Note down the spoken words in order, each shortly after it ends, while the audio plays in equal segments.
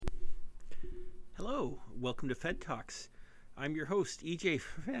welcome to Fed Talks. I'm your host, EJ.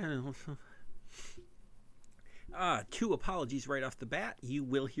 Two apologies right off the bat. You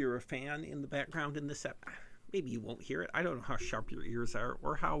will hear a fan in the background in this episode. Maybe you won't hear it. I don't know how sharp your ears are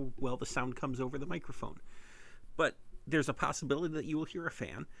or how well the sound comes over the microphone. But there's a possibility that you will hear a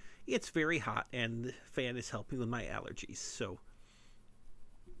fan. It's very hot, and the fan is helping with my allergies. So,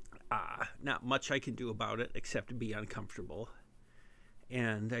 not much I can do about it except to be uncomfortable.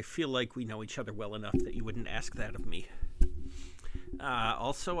 And I feel like we know each other well enough that you wouldn't ask that of me.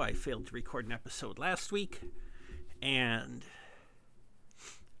 Also, I failed to record an episode last week. And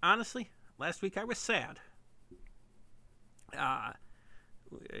honestly, last week I was sad. I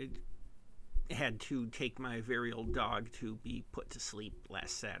had to take my very old dog to be put to sleep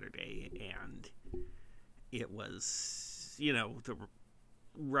last Saturday. And it was, the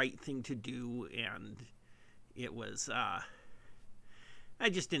right thing to do. And it was... I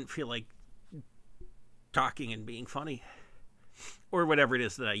just didn't feel like talking and being funny, or whatever it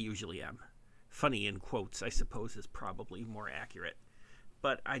is that I usually am. Funny in quotes, I suppose, is probably more accurate.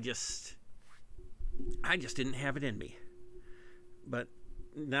 But I just didn't have it in me. But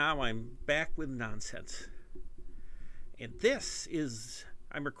now I'm back with nonsense. And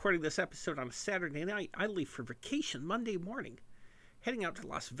I'm recording this episode on a Saturday night. I leave for vacation Monday morning, heading out to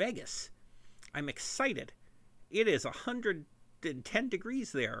Las Vegas. I'm excited. It is 110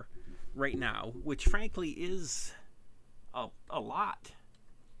 degrees there right now, which frankly is a lot.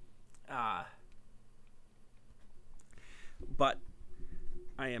 But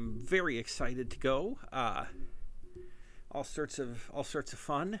I am very excited to go. All sorts of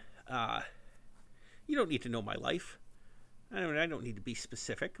fun. You don't need to know my life. I don't need to be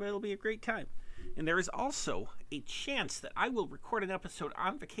specific, but it'll be a great time. And there is also a chance that I will record an episode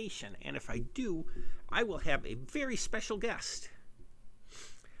on vacation, and if I do, I will have a very special guest.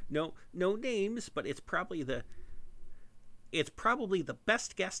 No names, but it's probably the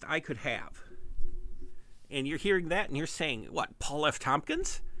best guest I could have. And you're hearing that and you're saying, what, Paul F.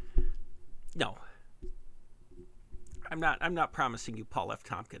 Tompkins? No. I'm not promising you Paul F.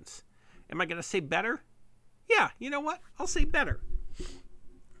 Tompkins. Am I going to say better? Yeah, you know what? I'll say better.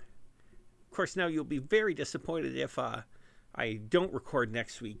 Of course, now you'll be very disappointed if I don't record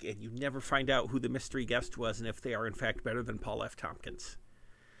next week and you never find out who the mystery guest was and if they are in fact better than Paul F. Tompkins.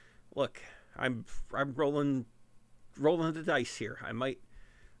 Look, I'm rolling the dice here. I might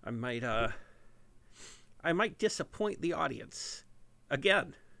disappoint the audience.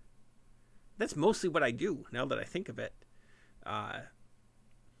 Again, that's mostly what I do now that I think of it.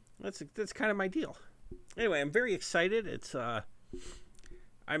 That's kind of my deal. Anyway, I'm very excited.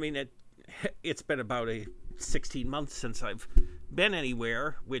 It's been about 16 months since I've been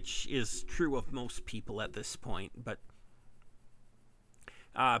anywhere, which is true of most people at this point, but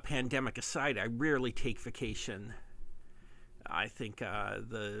pandemic aside, I rarely take vacation. I think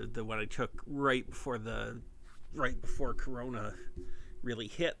the one I took right before Corona really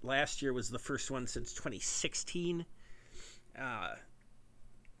hit last year was the first one since 2016.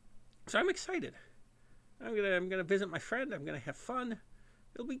 So I'm excited. I'm gonna visit my friend. I'm gonna have fun.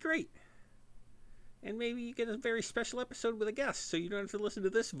 It'll be great. And maybe you get a very special episode with a guest, so you don't have to listen to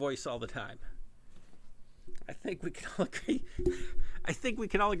this voice all the time. I think we can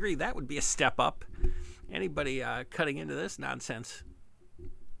all agree that would be a step up. Anybody cutting into this nonsense?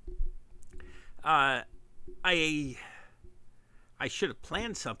 I should have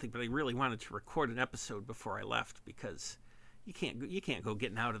planned something, but I really wanted to record an episode before I left because you can't go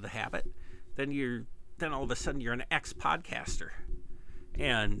getting out of the habit. Then all of a sudden you're an ex-podcaster,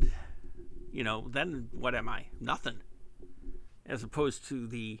 and then what am I? Nothing. As opposed to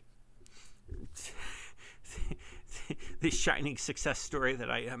the shining success story that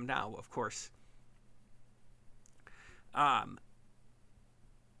I am now, of course. Might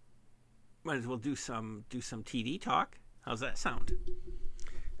as well do some TV talk. How's that sound?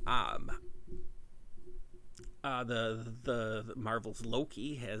 The Marvel's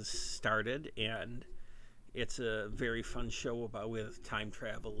Loki has started, and it's a very fun show with time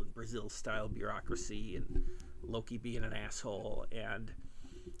travel and Brazil-style bureaucracy and Loki being an asshole. And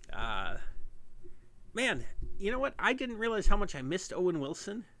man, you know what? I didn't realize how much I missed Owen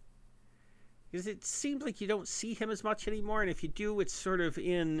Wilson. Because it seems like you don't see him as much anymore, and if you do, it's sort of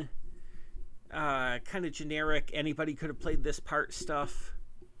in kind of generic, anybody could have played this part stuff,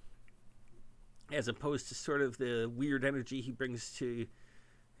 as opposed to sort of the weird energy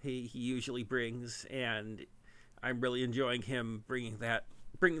he usually brings, and I'm really enjoying him bringing that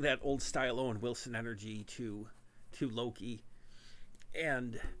old style Owen Wilson energy to Loki.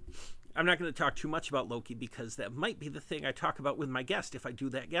 And I'm not going to talk too much about Loki because that might be the thing I talk about with my guest if I do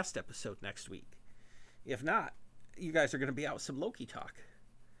that guest episode next week. If not, you guys are going to be out with some Loki talk.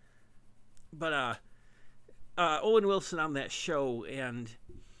 But Owen Wilson on that show, and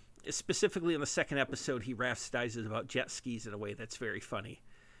specifically in the second episode, he rhapsodizes about jet skis in a way that's very funny.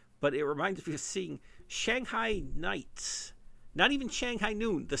 But it reminds me of seeing Shanghai Nights. Not even Shanghai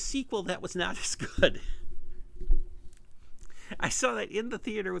Noon, the sequel that was not as good. I saw that in the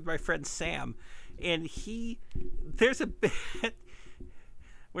theater with my friend Sam, and there's a bit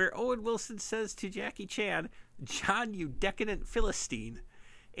where Owen Wilson says to Jackie Chan, "John, you decadent Philistine."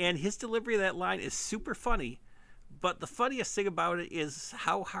 And his delivery of that line is super funny. But the funniest thing about it is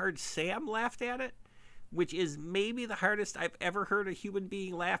how hard Sam laughed at it, which is maybe the hardest I've ever heard a human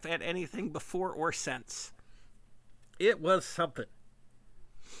being laugh at anything before or since. It was something.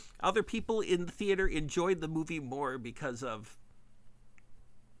 Other people in the theater enjoyed the movie more because of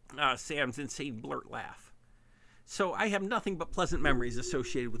Sam's insane blurt laugh. So I have nothing but pleasant memories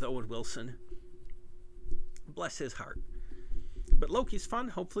associated with Owen Wilson. Bless his heart. But Loki's fun.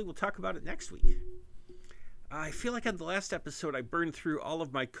 Hopefully we'll talk about it next week. I feel like on the last episode I burned through all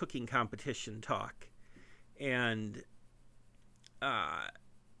of my cooking competition talk. And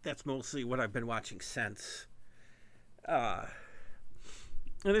that's mostly what I've been watching since. And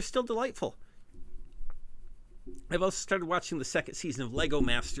they're still delightful. I've also started watching the second season of Lego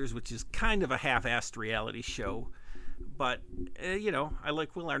Masters, which is kind of a half-assed reality show. But, I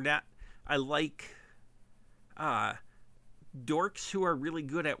like Will Arnett. I like dorks who are really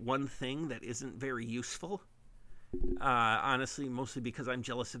good at one thing that isn't very useful. Honestly, mostly because I'm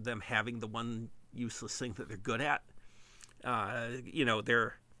jealous of them having the one useless thing that they're good at.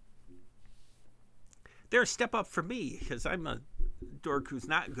 They're a step up from me because I'm a dork who's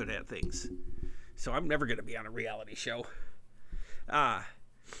not good at things. So I'm never going to be on a reality show.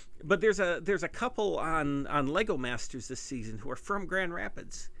 But there's a couple on Lego Masters this season who are from Grand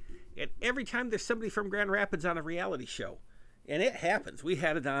Rapids. And every time there's somebody from Grand Rapids on a reality show, and it happens. We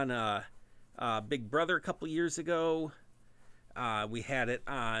had it on Big Brother a couple years ago. We had it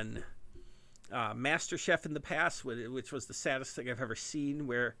on MasterChef in the past, which was the saddest thing I've ever seen,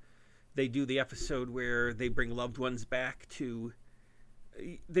 where they do the episode where they bring loved ones back to...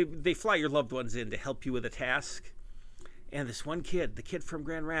 They fly your loved ones in to help you with a task. And this one kid, the kid from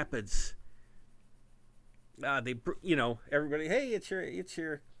Grand Rapids, everybody, hey, it's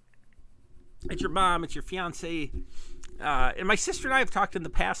your mom, it's your fiance. And my sister and I have talked in the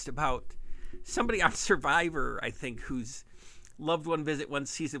past about somebody on Survivor, I think, whose loved one visit one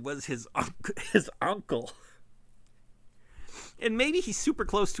season was his uncle. And maybe he's super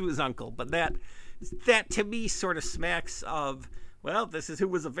close to his uncle, but that to me sort of smacks of, well, this is who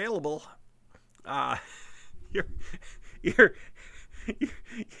was available.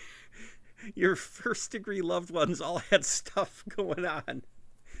 Your first degree loved ones all had stuff going on.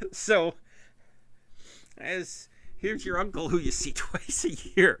 So, here's your uncle who you see twice a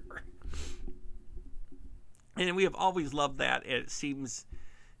year. And we have always loved that. And it seems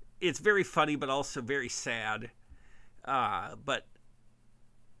it's very funny, but also very sad. But,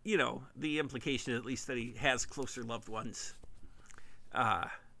 the implication is at least that he has closer loved ones.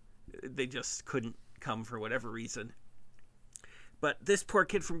 They just couldn't come for whatever reason. But this poor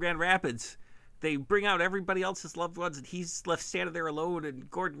kid from Grand Rapids, they bring out everybody else's loved ones, and he's left standing there alone. And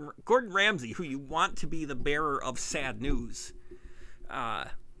Gordon Ramsay, who you want to be the bearer of sad news,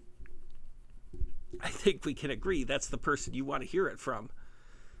 I think we can agree that's the person you want to hear it from.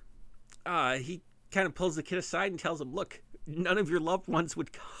 He kind of pulls the kid aside and tells him, look, none of your loved ones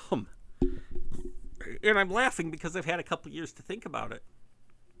would come. And I'm laughing because I've had a couple years to think about it.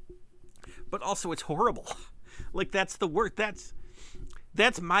 But also it's horrible. Like, that's the worst.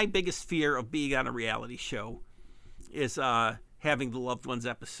 That's my biggest fear of being on a reality show, is having the loved ones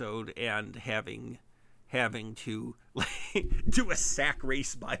episode and having to do a sack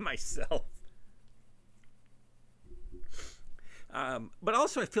race by myself. But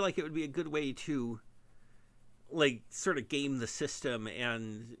also I feel like it would be a good way to sort of game the system.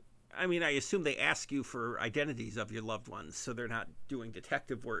 And I mean, I assume they ask you for identities of your loved ones, so they're not doing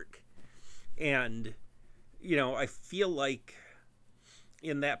detective work. And, I feel like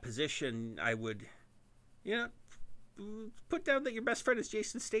in that position, I would, put down that your best friend is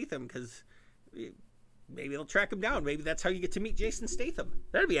Jason Statham, because maybe they'll track him down. Maybe that's how you get to meet Jason Statham.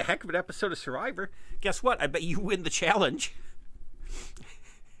 That'd be a heck of an episode of Survivor. Guess what? I bet you win the challenge.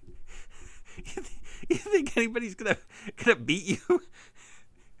 You think anybody's gonna beat you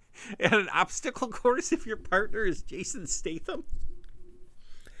at an obstacle course if your partner is Jason Statham?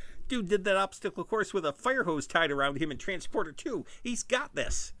 Dude did that obstacle course with a fire hose tied around him in Transporter 2. He's got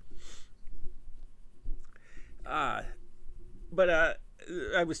this. But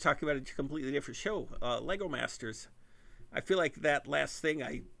I was talking about a completely different show, Lego Masters. I feel like that last thing,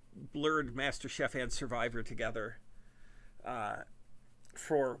 I blurred MasterChef and Survivor together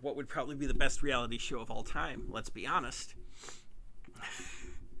for what would probably be the best reality show of all time. Let's be honest.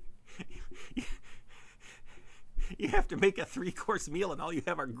 You have to make a 3-course meal and all you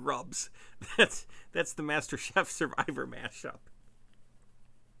have are grubs. That's the MasterChef Survivor mashup.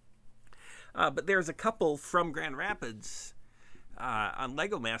 But there's a couple from Grand Rapids on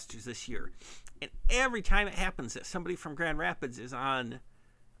Lego Masters this year, and every time it happens that somebody from Grand Rapids is on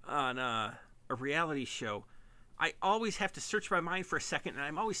a reality show, I always have to search my mind for a second, and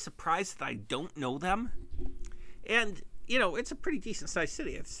I'm always surprised that I don't know them. And it's a pretty decent sized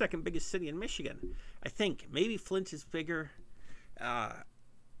city. It's the second biggest city in Michigan, I think. Maybe Flint is bigger.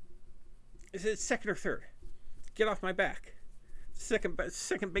 Is it second or third? Get off my back. Second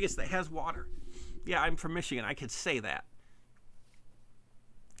biggest that has water. Yeah, I'm from Michigan. I could say that.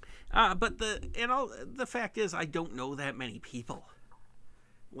 But the fact is, I don't know that many people.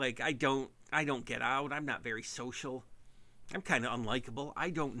 Like, I don't get out. I'm not very social. I'm kind of unlikable. I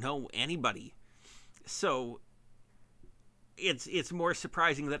don't know anybody. So it's more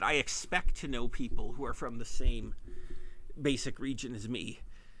surprising that I expect to know people who are from the same basic region as me.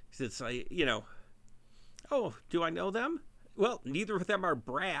 It's like, oh, do I know them? Well, neither of them are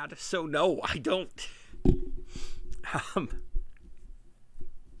Brad, so no, I don't.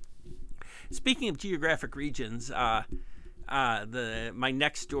 Speaking of geographic regions, my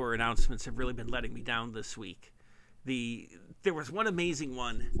next door announcements have really been letting me down this week. There was one amazing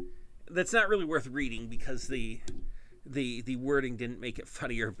one that's not really worth reading because the wording didn't make it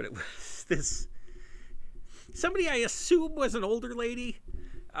funnier, but it was this somebody I assume was an older lady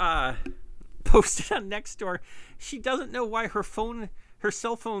posted on Nextdoor. She doesn't know why her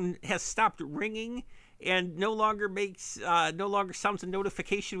cell phone has stopped ringing and no longer sounds a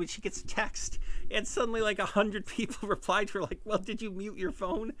notification when she gets a text. And suddenly, like 100 people replied to her, like, "Well, did you mute your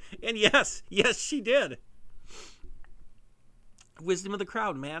phone?" And yes, she did. Wisdom of the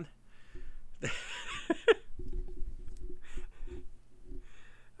crowd, man.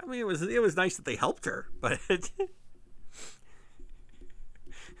 I mean, it was nice that they helped her, but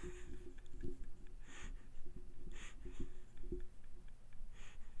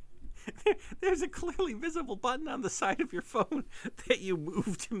there's a clearly visible button on the side of your phone that you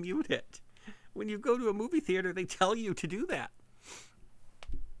move to mute it. When you go to a movie theater, they tell you to do that.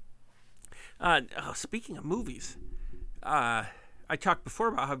 Speaking of movies, I talked before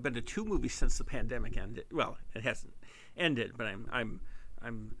about how I've been to 2 movies since the pandemic ended. Well, it hasn't ended, but I'm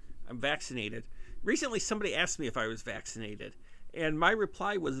vaccinated. Recently, somebody asked me if I was vaccinated, and my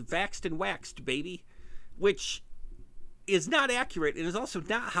reply was "vaxxed and waxed, baby," which is not accurate and is also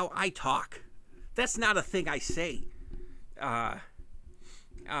not how I talk. That's not a thing I say. I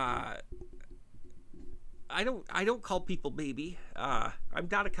don't call people baby. I'm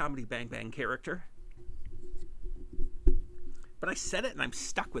not a Comedy Bang Bang character. But I said it and I'm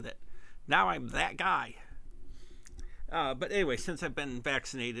stuck with it. Now I'm that guy. But anyway, since I've been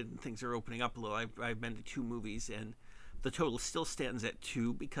vaccinated and things are opening up a little, I've been to 2 movies, and the total still stands at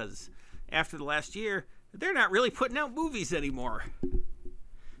 2 because after the last year, they're not really putting out movies anymore.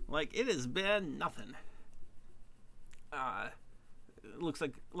 Like, it has been nothing. It looks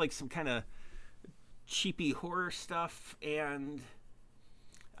like some kind of cheapy horror stuff, and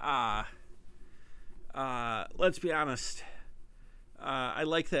let's be honest, I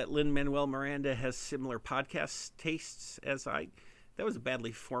like that Lin-Manuel Miranda has similar podcast tastes as I. That was a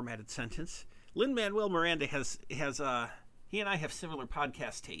badly formatted sentence. Lin-Manuel Miranda has he and I have similar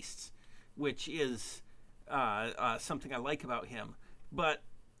podcast tastes, which is something I like about him. But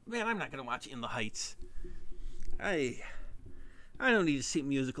man, I'm not going to watch In the Heights. I don't need to see a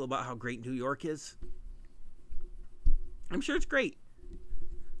musical about how great New York is. I'm sure it's great.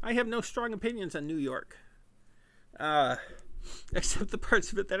 I have no strong opinions on New York. Except the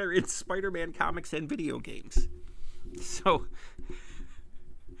parts of it that are in Spider-Man comics and video games. So,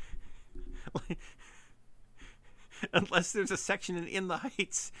 unless there's a section in the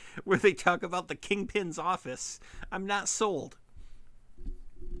Heights where they talk about the Kingpin's office, I'm not sold.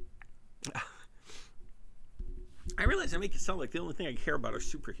 I realize I make it sound like the only thing I care about are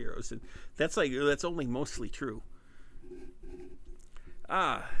superheroes, and that's only mostly true.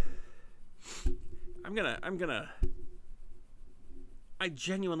 I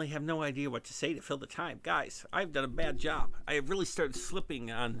genuinely have no idea what to say to fill the time. Guys, I've done a bad job. I have really started slipping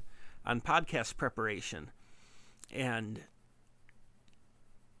on podcast preparation. And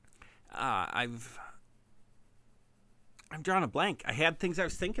I'm drawing a blank. I had things I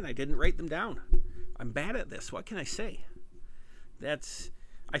was thinking. I didn't write them down. I'm bad at this. What can I say?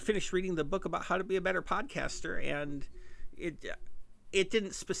 I finished reading the book about how to be a better podcaster, and it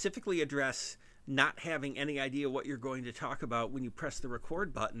didn't specifically address not having any idea what you're going to talk about when you press the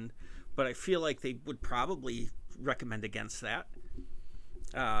record button, but I feel like they would probably recommend against that.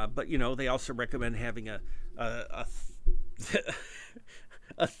 But they also recommend having a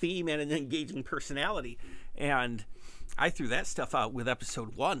theme and an engaging personality, and I threw that stuff out with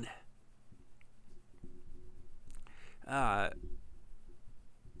episode 1.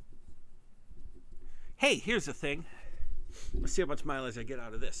 Hey, here's the thing. Let's see how much mileage I get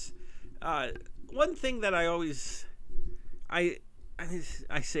out of this. One thing that I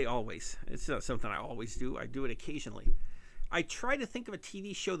say always. It's not something I always do. I do it occasionally. I try to think of a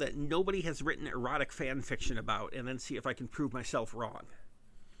TV show that nobody has written erotic fan fiction about, and then see if I can prove myself wrong.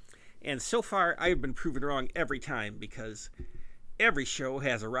 And so far, I've been proven wrong every time, because every show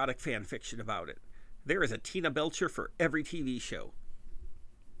has erotic fan fiction about it. There is a Tina Belcher for every TV show.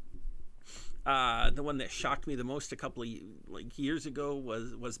 The one that shocked me the most a couple of years ago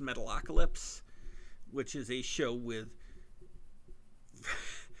was Metalocalypse, which is a show with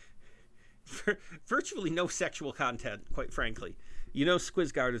virtually no sexual content, quite frankly.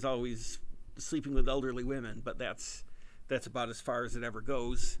 Squizgard is always sleeping with elderly women, but that's about as far as it ever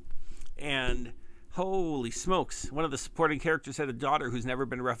goes. And holy smokes, one of the supporting characters had a daughter who's never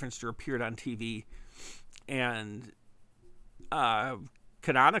been referenced or appeared on TV, and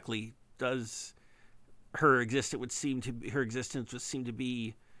canonically her existence would seem to be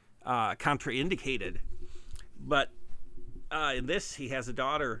contraindicated. But in this, he has a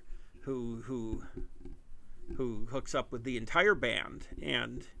daughter who hooks up with the entire band,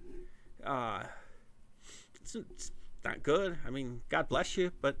 and it's not good. I mean, God bless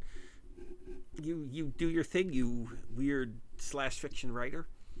you, but you do your thing, you weird /fiction writer.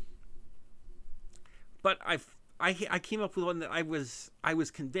 But I came up with one that I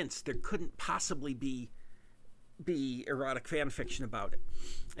was convinced there couldn't possibly be erotic fan fiction about it,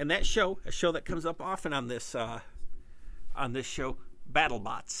 and that show, a show that comes up often on this show,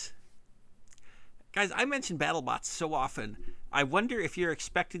 BattleBots. Guys, I mention BattleBots so often, I wonder if you're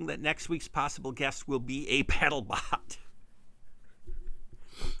expecting that next week's possible guest will be a BattleBot.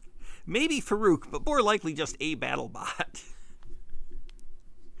 Maybe Farouk, but more likely just a BattleBot.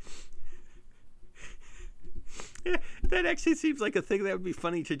 That actually seems like a thing that would be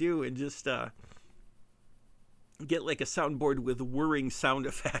funny to do, and just get like a soundboard with whirring sound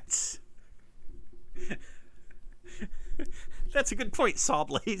effects. That's a good point,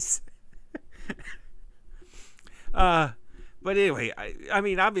 Sawblaze. But anyway, I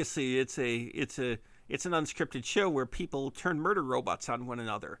mean, obviously it's an unscripted show where people turn murder robots on one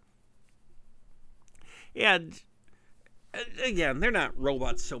another. And again, they're not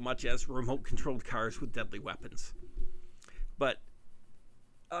robots so much as remote-controlled cars with deadly weapons. But,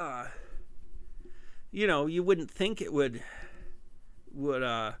 you wouldn't think it would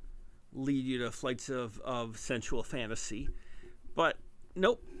lead you to flights of sensual fantasy. But,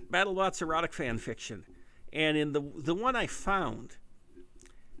 nope, BattleBots erotic fan fiction. And in the one I found,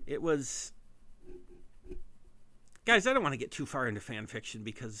 it was... Guys, I don't want to get too far into fan fiction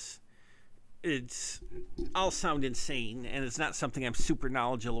because I'll sound insane, and it's not something I'm super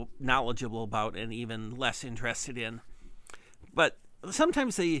knowledgeable about, and even less interested in. But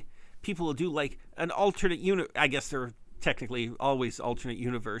sometimes people will do like an alternate universe. I guess they're technically always alternate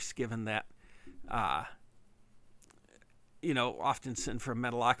universe, given that, often Sin from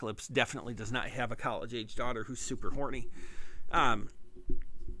Metalocalypse definitely does not have a college-age daughter who's super horny. But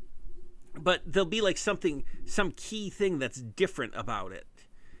there'll be like some key thing that's different about it.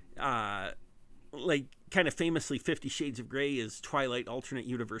 Like kind of famously, 50 Shades of Grey is Twilight alternate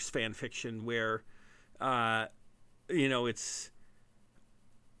universe fan fiction where, it's...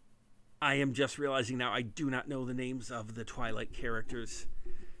 I am just realizing now I do not know the names of the Twilight characters.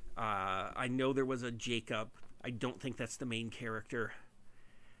 I know there was a Jacob. I don't think that's the main character.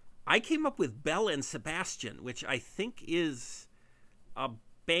 I came up with Belle and Sebastian, which I think is a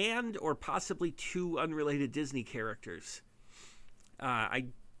band or possibly two unrelated Disney characters. I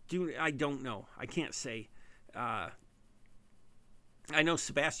don't know. I can't say. I know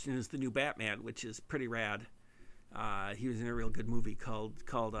Sebastian is the new Batman, which is pretty rad. He was in a real good movie called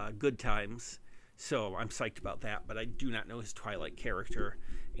Good Times, so I'm psyched about that, but I do not know his Twilight character,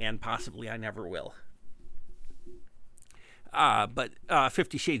 and possibly I never will. But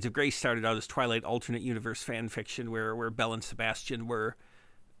 50 Shades of Grey started out as Twilight alternate universe fan fiction where Belle and Sebastian were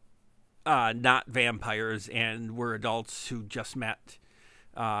not vampires and were adults who just met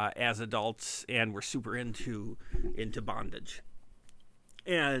as adults and were super into bondage.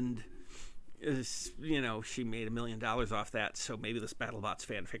 And she made $1 million off that, so maybe this BattleBots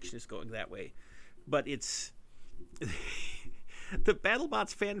fan fiction is going that way. But it's the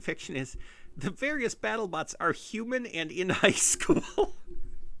BattleBots fan fiction is the various BattleBots are human and in high school.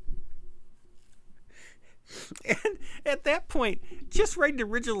 And at that point, just write an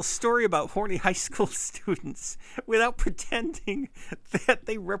original story about horny high school students without pretending that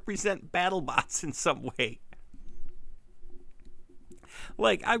they represent BattleBots in some way.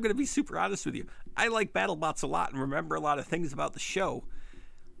 Like, I'm going to be super honest with you. I like BattleBots a lot and remember a lot of things about the show.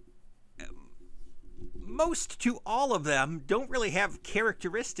 Most to all of them don't really have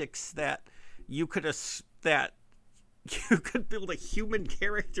characteristics that you could build a human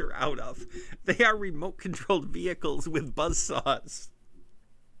character out of. They are remote-controlled vehicles with buzzsaws.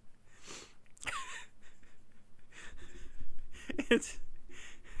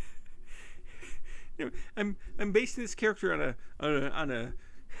 I'm basing this character on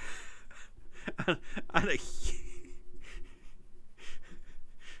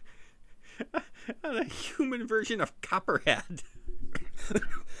a human version of Copperhead.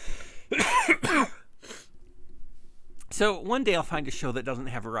 So one day I'll find a show that doesn't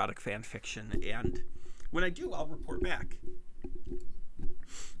have erotic fan fiction, and when I do, I'll report back.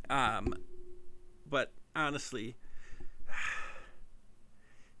 But honestly,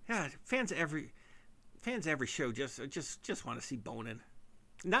 yeah, fans of every show just want to see boning.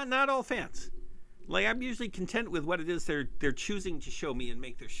 Not all fans. Like, I'm usually content with what it is they're choosing to show me and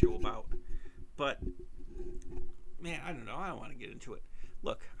make their show about. But man, I don't know. I don't want to get into it.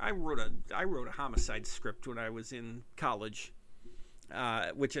 Look, I wrote a homicide script when I was in college,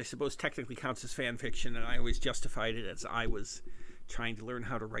 which I suppose technically counts as fan fiction, and I always justified it as I was trying to learn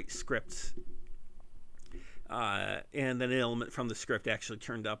how to write scripts. And then an element from the script actually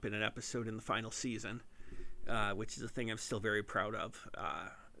turned up in an episode in the final season, which is a thing I'm still very proud of.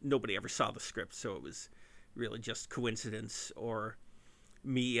 Nobody ever saw the script, so it was really just coincidence, or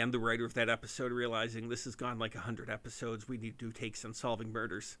me and the writer of that episode realizing this has gone like 100 episodes. We need to do takes on solving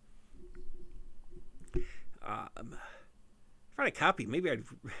murders. Find a copy. Maybe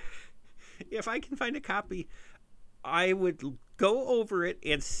if I can find a copy, I would go over it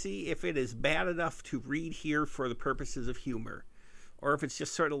and see if it is bad enough to read here for the purposes of humor, or if it's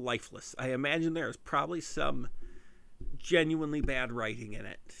just sort of lifeless. I imagine there's probably some genuinely bad writing in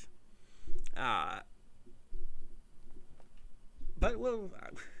it. But, well,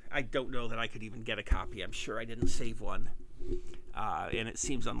 I don't know that I could even get a copy. I'm sure I didn't save one. And it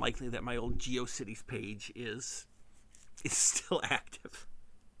seems unlikely that my old GeoCities page is still active.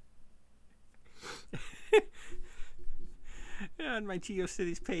 On my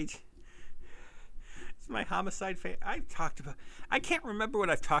GeoCities page, it's my homicide fan. I can't remember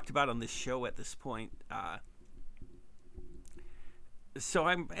what I've talked about on this show at this point. So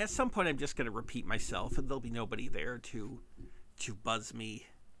at some point I'm just going to repeat myself, and there'll be nobody there to buzz me,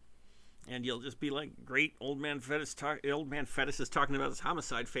 and you'll just be like, great, old man Fetish is talking about his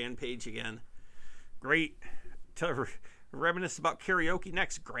homicide fan page again. Great. Reminisce about karaoke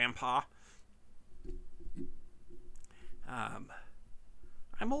next, Grandpa. I'm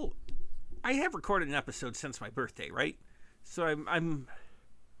old. I have recorded an episode since my birthday, right? So I'm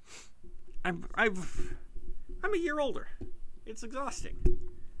a year older. It's exhausting.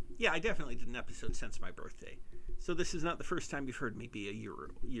 Yeah, I definitely did an episode since my birthday. So this is not the first time you've heard me be a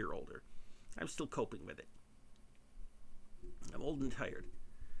year older. I'm still coping with it. I'm old and tired.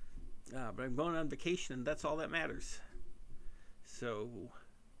 But I'm going on vacation, and that's all that matters. So,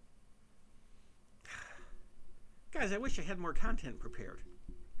 guys, I wish I had more content prepared.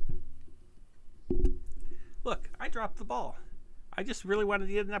 Look, I dropped the ball. I just really wanted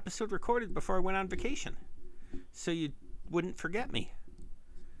to get an episode recorded before I went on vacation, so you wouldn't forget me.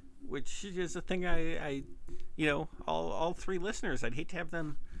 Which is a thing I all three listeners, I'd hate to have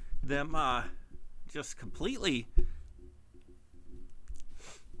them just completely,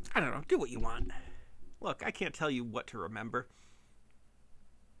 I don't know, do what you want. Look, I can't tell you what to remember.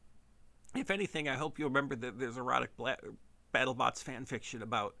 If anything, I hope you remember that there's erotic BattleBots fan fiction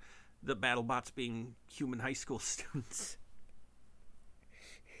about the BattleBots being human high school students.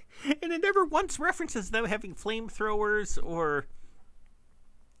 And it never once references them having flamethrowers or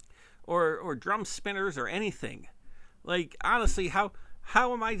drum spinners or anything. Like, honestly, how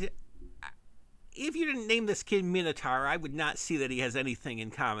am I... If you didn't name this kid Minotaur, I would not see that he has anything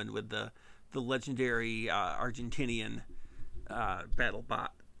in common with the legendary Argentinian BattleBot.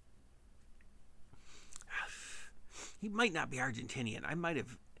 He might not be Argentinian. I might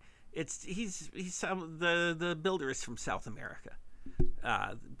have... He's the builder is from South America.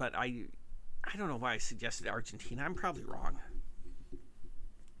 But I don't know why I suggested Argentina. I'm probably wrong.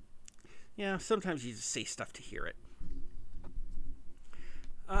 Yeah, sometimes you just say stuff to hear it.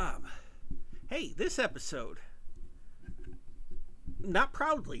 Hey, this episode, not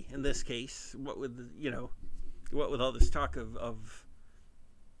proudly in this case, what with all this talk of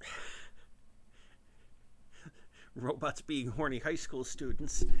robots being horny high school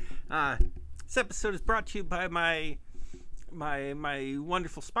students. This episode is brought to you by my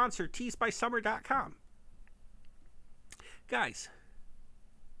wonderful sponsor, teesbysummer.com. Guys,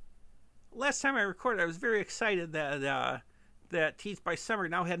 last time I recorded, I was very excited that Tees by Summer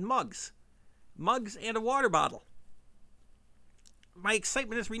now had mugs and a water bottle. My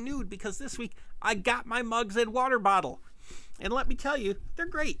excitement is renewed because this week I got my mugs and water bottle, and let me tell you, they're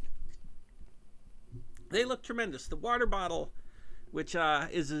great. They look tremendous. The water bottle, which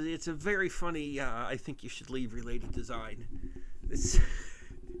it's a very funny I think you should leave related design.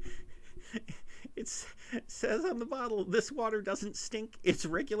 It says on the bottle, "This water doesn't stink. It's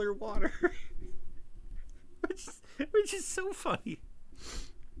regular water," which is so funny.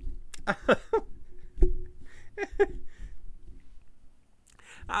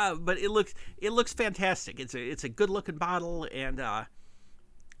 But it looks fantastic. It's a good looking bottle, and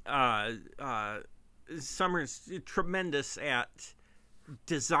Summer's tremendous at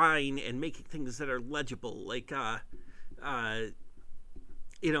design and making things that are legible. Like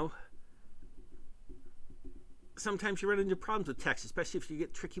sometimes you run into problems with text, especially if you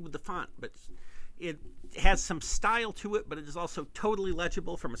get tricky with the font, but it has some style to it, but it is also totally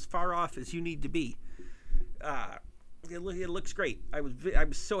legible from as far off as you need to be. It looks great. I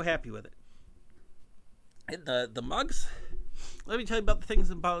was so happy with it. And the mugs, let me tell you about the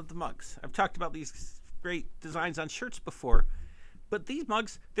things about the mugs. I've talked about these great designs on shirts before, but these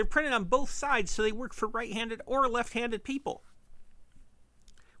mugs, they're printed on both sides, so they work for right-handed or left-handed people,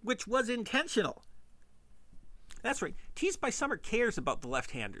 which was intentional. That's right. Tees by Summer cares about the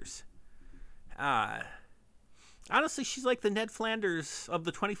left-handers. Honestly, she's like the Ned Flanders of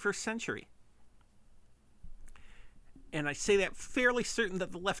the 21st century. And I say that fairly certain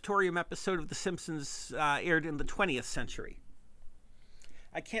that the Leftorium episode of The Simpsons aired in the 20th century.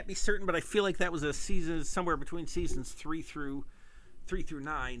 I can't be certain, but I feel like that was a season somewhere between seasons 3 through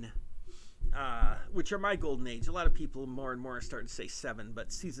 9, which are my golden age. A lot of people more and more are starting to say 7,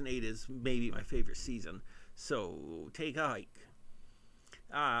 but season 8 is maybe my favorite season. So take a hike.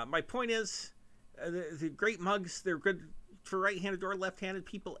 My point is, the great mugs, they're good for right-handed or left-handed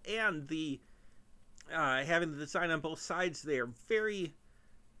people, and the having the design on both sides, they are very,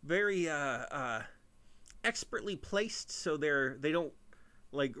 very expertly placed, so they don't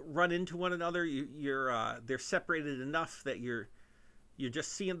like run into one another. They're separated enough that you're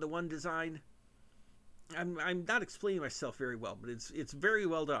just seeing the one design. I'm not explaining myself very well, but it's very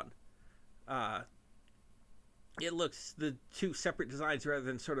well done. It looks the two separate designs rather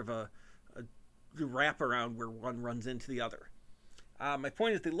than sort of a wraparound where one runs into the other. My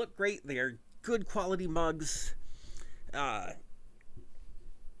point is, they look great. They are good quality mugs.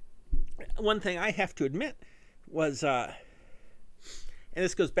 One thing I have to admit was, and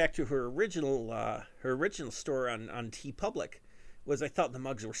this goes back to her original store on TeePublic, was I thought the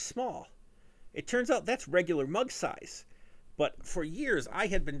mugs were small. It turns out that's regular mug size. But for years, I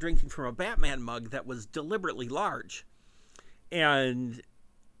had been drinking from a Batman mug that was deliberately large. And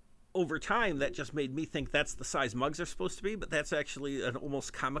over time, that just made me think that's the size mugs are supposed to be, but that's actually an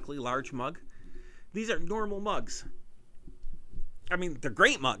almost comically large mug. These are normal mugs. I mean, they're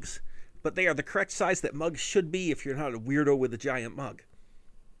great mugs, but they are the correct size that mugs should be if you're not a weirdo with a giant mug.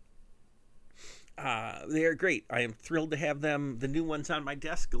 They are great. I am thrilled to have them, the new ones on my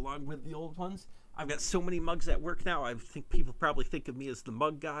desk, along with the old ones. I've got so many mugs at work now, I think people probably think of me as the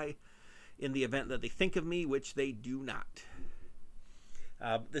mug guy in the event that they think of me, which they do not.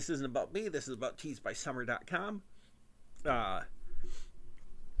 This isn't about me. This is about teesbysummer.com.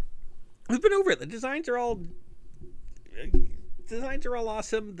 We've been over it. The designs are all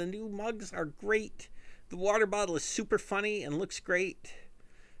awesome. The new mugs are great. The water bottle is super funny and looks great.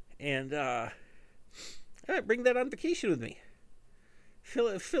 And bring that on vacation with me. Fill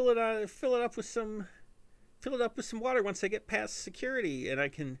it up with some water once I get past security and I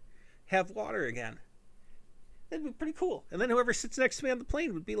can have water again. That'd be pretty cool. And then whoever sits next to me on the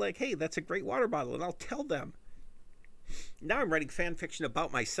plane would be like, "Hey, that's a great water bottle," and I'll tell them. Now I'm writing fan fiction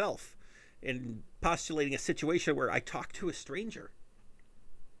about myself and postulating a situation where I talk to a stranger.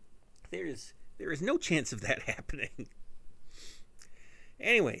 There is no chance of that happening.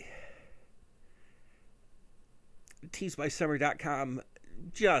 Anyway, teesbysummer.com,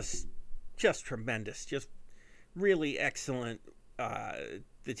 just tremendous, just really excellent.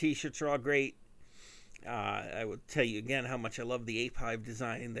 The t-shirts are all great. I will tell you again how much I love the Ape Hive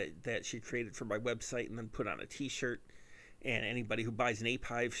design that she created for my website and then put on a t-shirt. And anybody who buys an Ape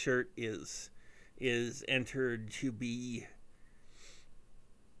Hive shirt is entered to be,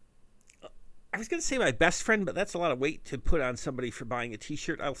 I was going to say my best friend, but that's a lot of weight to put on somebody for buying a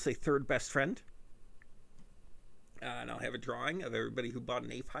t-shirt. I'll say third best friend. And I'll have a drawing of everybody who bought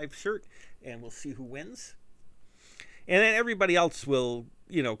an Ape Hive shirt, and we'll see who wins. And then everybody else will,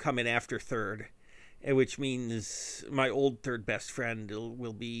 come in after third, which means my old third best friend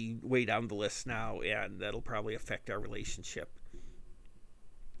will be way down the list now, and that'll probably affect our relationship.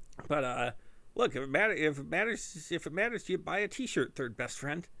 But look, if it matters to you, buy a t-shirt, third best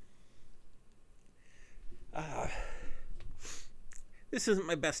friend. This isn't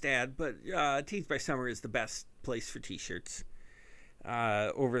my best ad, but Tees by Summer is the best place for t-shirts.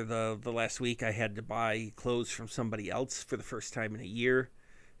 Over the last week, I had to buy clothes from somebody else for the first time in a year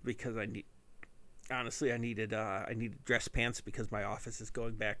because I needed dress pants because my office is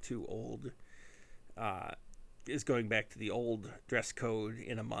going back to the old dress code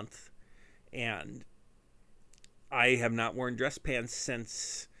in a month, and I have not worn dress pants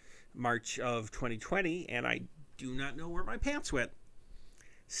since March of 2020, and I do not know where my pants went.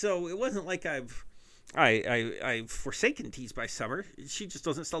 So it wasn't like I've forsaken Tees by Summer. She just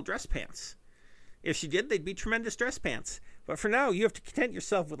doesn't sell dress pants. If she did, they'd be tremendous dress pants. But for now, you have to content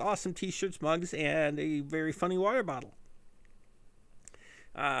yourself with awesome t-shirts, mugs, and a very funny water bottle.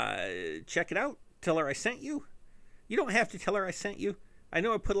 Check it out. Tell her I sent you. You don't have to tell her I sent you. I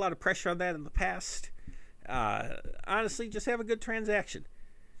know I put a lot of pressure on that in the past. Honestly, just have a good transaction.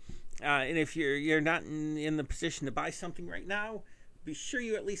 And if you're not in the position to buy something right now, be sure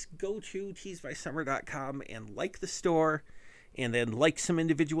you at least go to teesbysummer.com and like the store, and then like some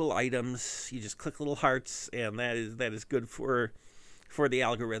individual items. You just click little hearts, and that is good for the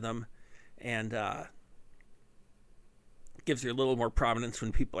algorithm, and gives you a little more prominence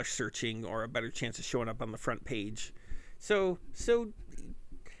when people are searching, or a better chance of showing up on the front page. So do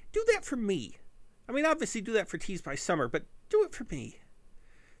that for me. I mean, obviously do that for Tees by Summer, but do it for me.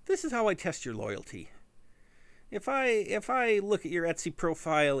 This is how I test your loyalty. If I look at your Etsy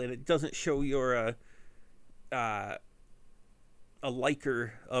profile and it doesn't show you're a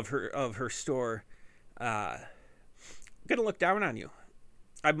liker of her store, I'm gonna look down on you.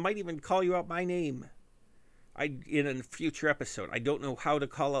 I might even call you out by name. In a future episode. I don't know how to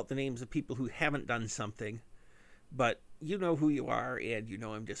call out the names of people who haven't done something, but you know who you are, and you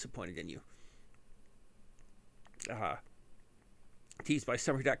know I'm disappointed in you.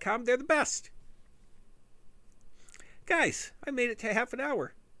 Teesbysummer.com, they're the best. Guys, I made it to half an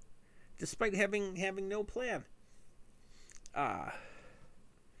hour, despite having no plan.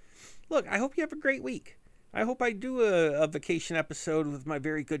 Look, I hope you have a great week. I hope I do a vacation episode with my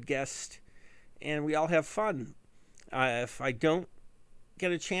very good guest, and we all have fun. If I don't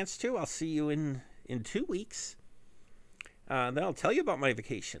get a chance to, I'll see you in 2 weeks. Then I'll tell you about my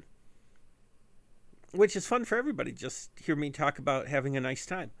vacation, which is fun for everybody. Just hear me talk about having a nice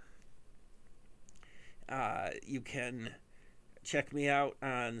time. You can check me out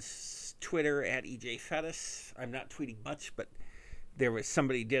on Twitter at EJFetis. I'm not tweeting much, but there was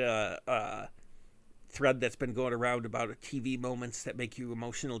somebody did a thread that's been going around about TV moments that make you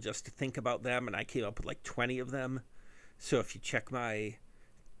emotional just to think about them, and I came up with like 20 of them. So if you check my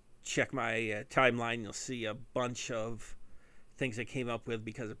timeline, you'll see a bunch of things I came up with,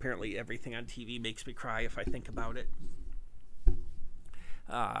 because apparently everything on TV makes me cry if I think about it.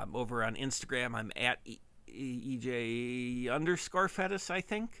 Over on Instagram, I'm at EJ_Fetis, I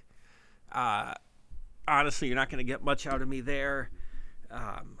think. Honestly, you're not going to get much out of me there.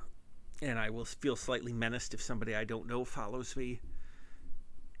 And I will feel slightly menaced if somebody I don't know follows me.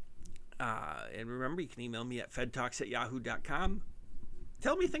 And remember, you can email me at fedtalks@yahoo.com.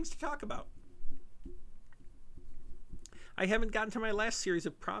 Tell me things to talk about. I haven't gotten to my last series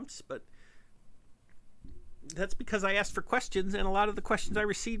of prompts, but that's because I asked for questions, and a lot of the questions I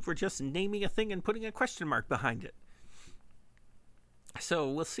received were just naming a thing and putting a question mark behind it. So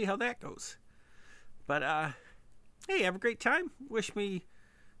we'll see how that goes. But, hey, have a great time. Wish me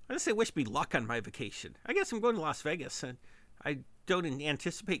luck on my vacation. I guess I'm going to Las Vegas, and I don't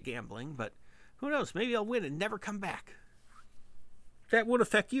anticipate gambling, but who knows? Maybe I'll win and never come back. That won't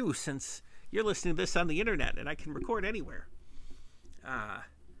affect you, since you're listening to this on the internet, and I can record anywhere.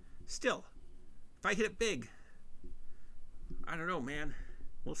 Still, if I hit it big, I don't know, man.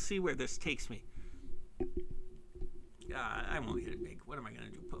 We'll see where this takes me. I won't hit it big. What am I going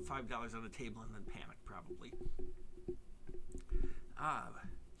to do? Put $5 on the table and then panic, probably.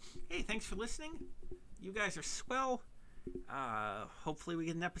 Hey, thanks for listening. You guys are swell. Hopefully we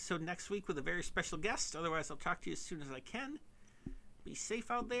get an episode next week with a very special guest. Otherwise, I'll talk to you as soon as I can. Be safe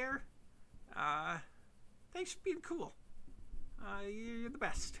out there. Thanks for being cool. You're the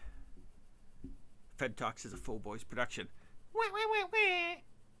best. Fed Talks is a Full Boys production. Wah, wah, wah, wah.